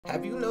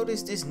Have you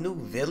noticed this new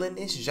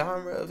villainous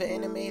genre of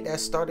anime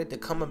that started to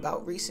come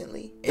about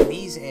recently? In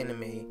these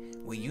anime,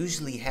 what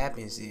usually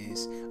happens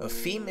is a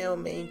female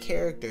main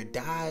character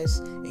dies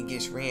and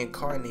gets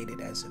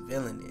reincarnated as a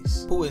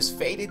villainess who is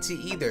fated to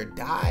either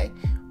die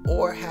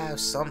or have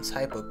some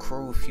type of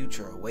cruel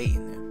future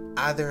awaiting them,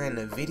 either in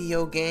a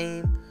video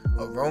game,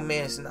 a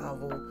romance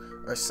novel,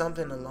 or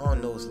something along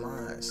those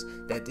lines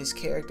that this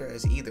character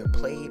has either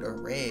played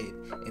or read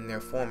in their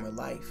former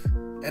life.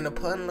 And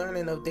upon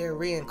learning of their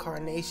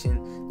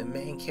reincarnation, the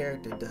main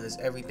character does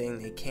everything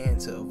they can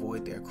to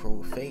avoid their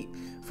cruel fate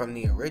from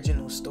the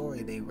original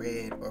story they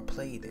read or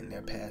played in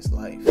their past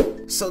life.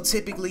 So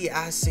typically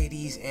I say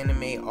these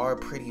anime are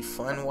pretty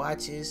fun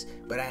watches,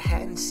 but I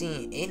hadn't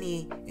seen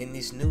any in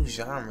this new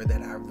genre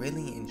that I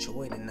really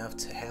enjoyed enough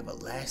to have a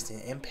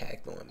lasting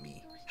impact on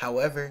me.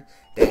 However,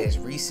 that has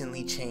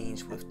recently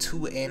changed with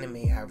two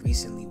anime I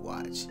recently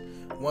watched,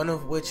 one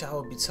of which I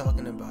will be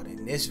talking about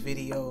in this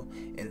video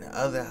and the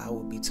other I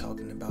will be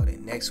talking about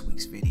in next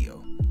week's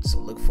video, so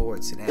look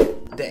forward to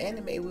that. The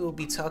anime we will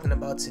be talking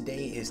about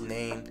today is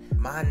named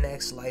My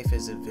Next Life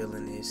as a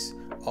Villainess,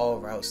 All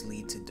Routes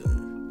Lead to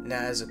Doom. Now,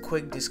 as a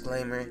quick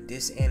disclaimer,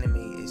 this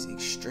anime is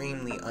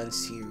extremely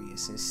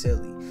unserious and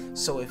silly,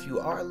 so if you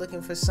are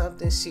looking for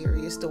something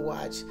serious to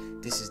watch,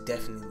 this is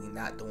definitely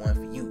not the one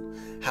for you.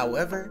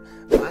 However,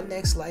 My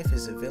Next Life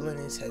as a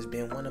Villainess has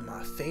been one of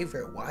my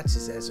favorite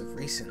watches as of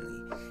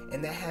recently,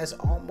 and that has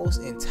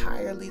almost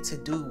entirely to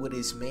do with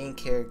its main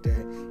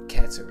character,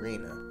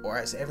 Katarina, or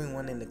as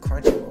everyone in the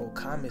Crunchyroll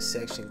comment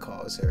section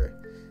calls her,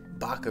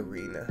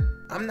 Bakarina.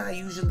 I'm not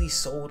usually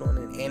sold on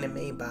an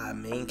anime by a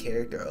main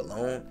character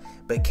alone,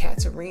 but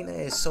Katarina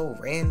is so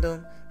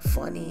random,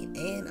 funny,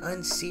 and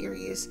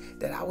unserious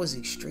that I was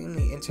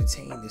extremely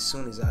entertained as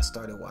soon as I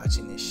started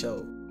watching this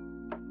show.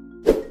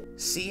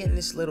 Seeing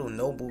this little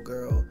noble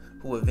girl,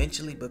 who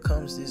eventually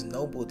becomes this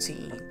noble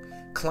teen,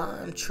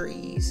 climb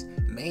trees,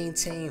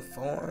 maintain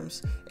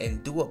farms,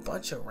 and do a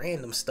bunch of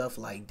random stuff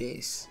like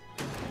this.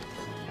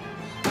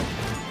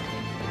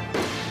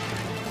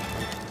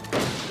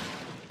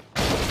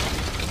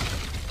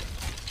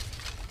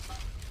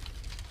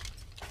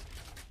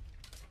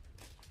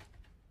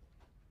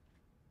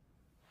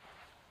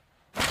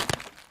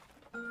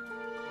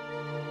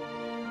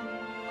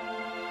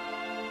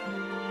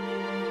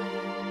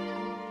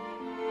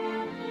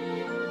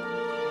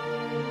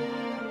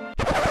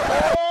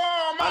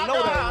 I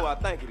know that ain't who I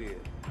think it is.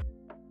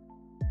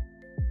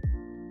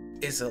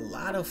 It's a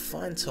lot of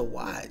fun to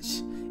watch,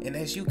 and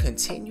as you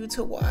continue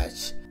to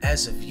watch,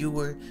 as a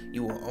viewer,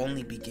 you will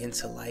only begin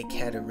to like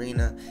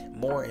Katarina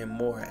more and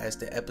more as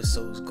the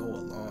episodes go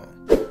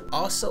along.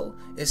 Also,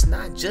 it's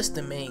not just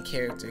the main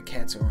character,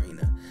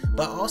 Katarina,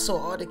 but also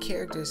all the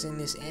characters in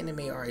this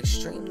anime are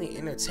extremely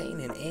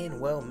entertaining and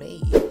well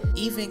made.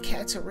 Even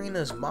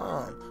Katarina's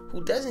mom,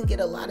 who doesn't get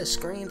a lot of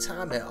screen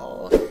time at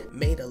all,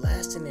 made a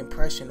lasting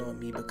impression on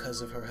me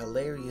because of her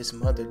hilarious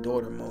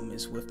mother-daughter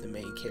moments with the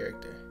main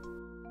character.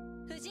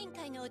 婦人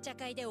会のお茶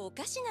会でお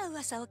かしな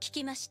噂を聞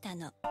きました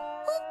の。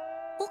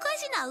おか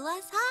しな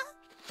噂？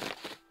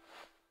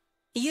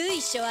由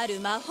緒ある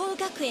魔法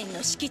学園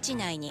の敷地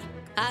内に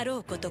あろ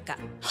うことか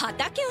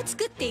畑を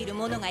作っている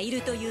者がい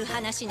るという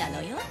話な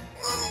のよ。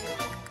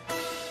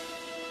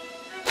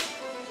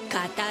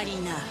カタリ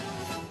ナ、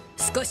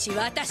少し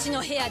私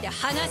の部屋で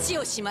話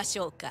をしまし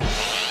ょうか。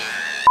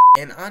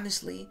 And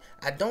honestly,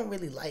 I don't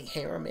really like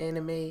harem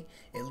anime,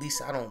 at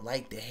least I don't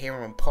like the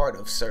harem part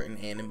of certain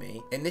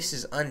anime, and this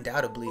is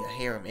undoubtedly a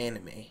harem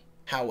anime.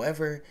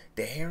 However,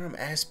 the harem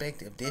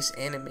aspect of this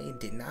anime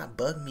did not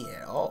bug me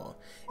at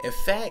all. In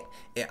fact,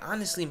 it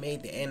honestly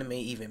made the anime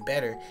even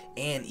better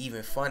and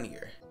even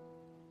funnier.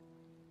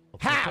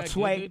 How,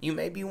 Sway? You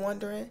may be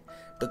wondering,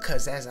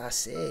 because as I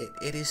said,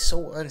 it is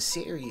so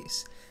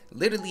unserious.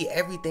 Literally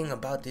everything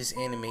about this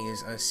anime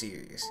is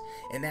unserious,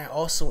 and that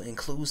also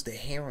includes the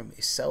harem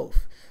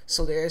itself.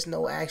 So there is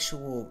no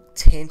actual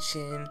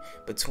tension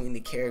between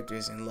the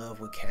characters in love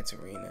with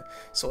Katarina,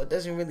 so it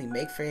doesn't really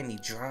make for any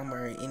drama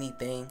or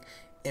anything.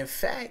 In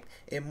fact,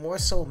 it more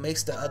so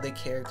makes the other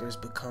characters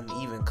become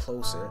even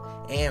closer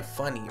and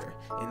funnier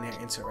in their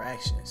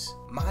interactions.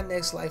 My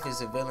Next Life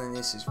as a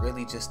Villainess is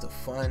really just a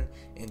fun,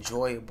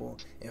 enjoyable,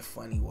 and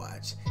funny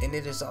watch. And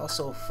it is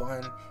also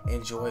fun,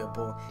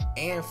 enjoyable,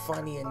 and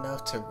funny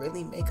enough to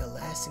really make a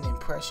lasting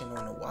impression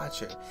on the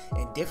watcher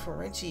and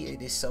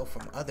differentiate itself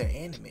from other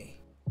anime.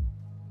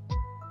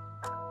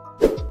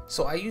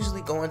 So I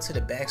usually go into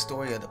the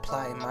backstory of the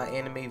plot in my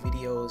anime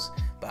videos,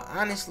 but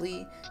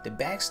honestly, the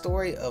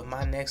backstory of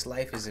My Next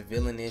Life as a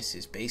Villainess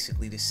is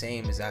basically the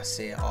same as I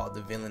said all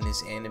the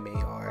villainous anime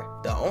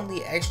are. The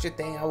only extra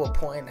thing I would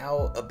point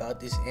out about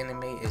this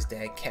anime is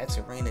that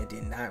Katarina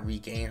did not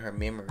regain her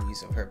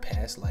memories of her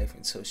past life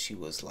until she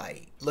was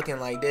like, looking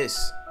like this.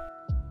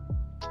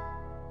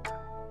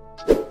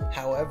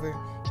 However,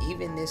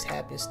 even this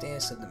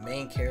happenstance of the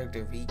main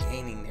character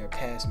regaining their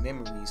past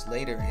memories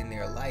later in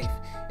their life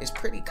is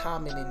pretty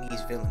common in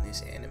these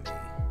villainous anime.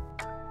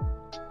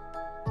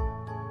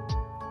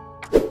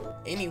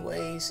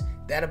 Anyways,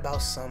 that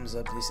about sums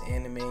up this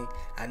anime.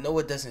 I know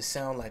it doesn't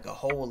sound like a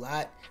whole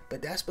lot,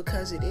 but that's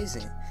because it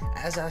isn't.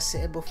 As I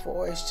said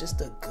before, it's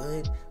just a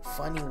good,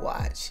 funny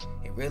watch.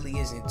 It really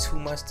isn't too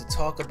much to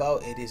talk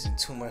about. It isn't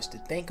too much to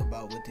think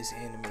about with this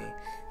anime.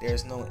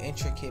 There's no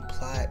intricate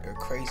plot or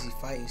crazy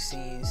fighting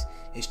scenes.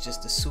 It's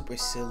just a super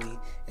silly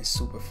and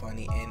super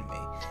funny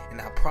anime.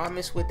 And I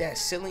promise, with that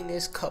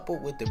silliness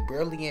coupled with the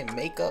brilliant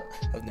makeup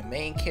of the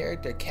main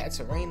character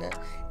Katarina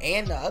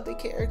and the other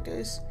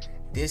characters,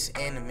 this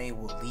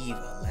anime will leave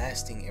a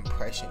lasting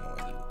impression on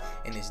you,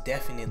 and it's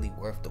definitely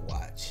worth the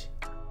watch.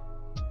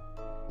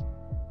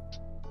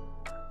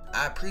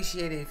 I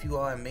appreciate it if you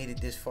all have made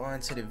it this far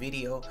into the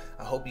video.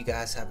 I hope you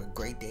guys have a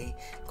great day,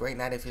 great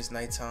night if it's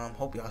nighttime.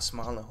 Hope y'all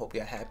smiling, hope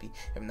y'all happy.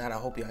 If not, I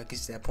hope y'all get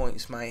to that point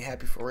and smiling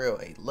happy for real.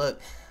 Hey, look,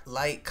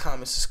 like,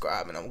 comment,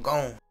 subscribe, and I'm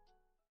gone.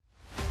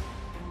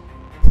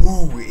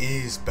 Who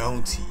is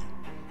Bounty,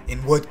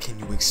 and what can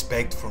you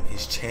expect from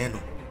his channel?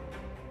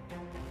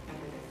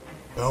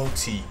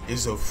 Bounty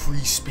is a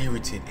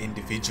free-spirited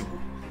individual,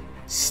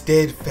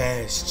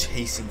 steadfast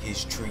chasing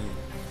his dream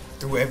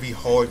through every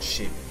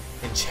hardship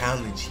and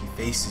challenge he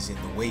faces in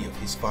the way of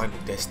his final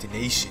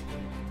destination.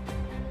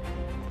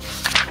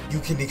 You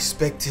can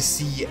expect to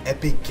see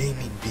epic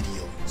gaming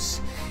videos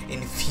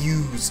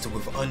infused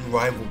with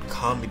unrivaled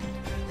comedy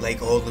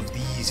like all of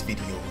these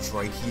videos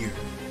right here.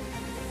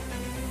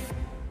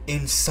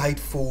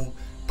 Insightful,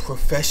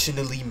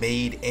 professionally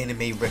made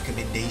anime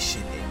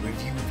recommendation and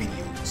review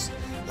videos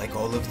like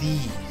all of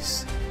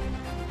these.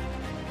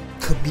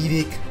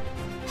 Comedic,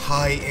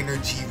 high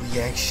energy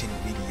reaction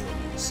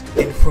videos,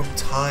 and from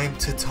time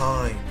to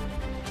time,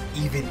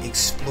 even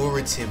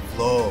explorative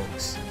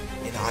vlogs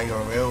and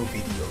IRL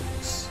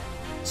videos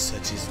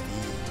such as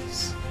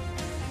these.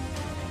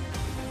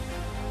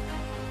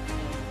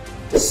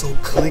 So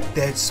click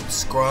that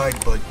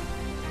subscribe button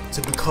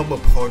to become a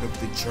part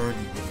of the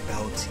journey with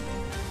Bounty.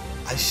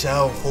 I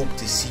shall hope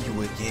to see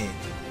you again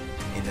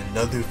in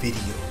another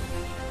video,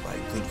 my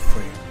good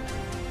friend.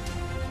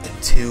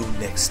 Until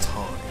next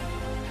time.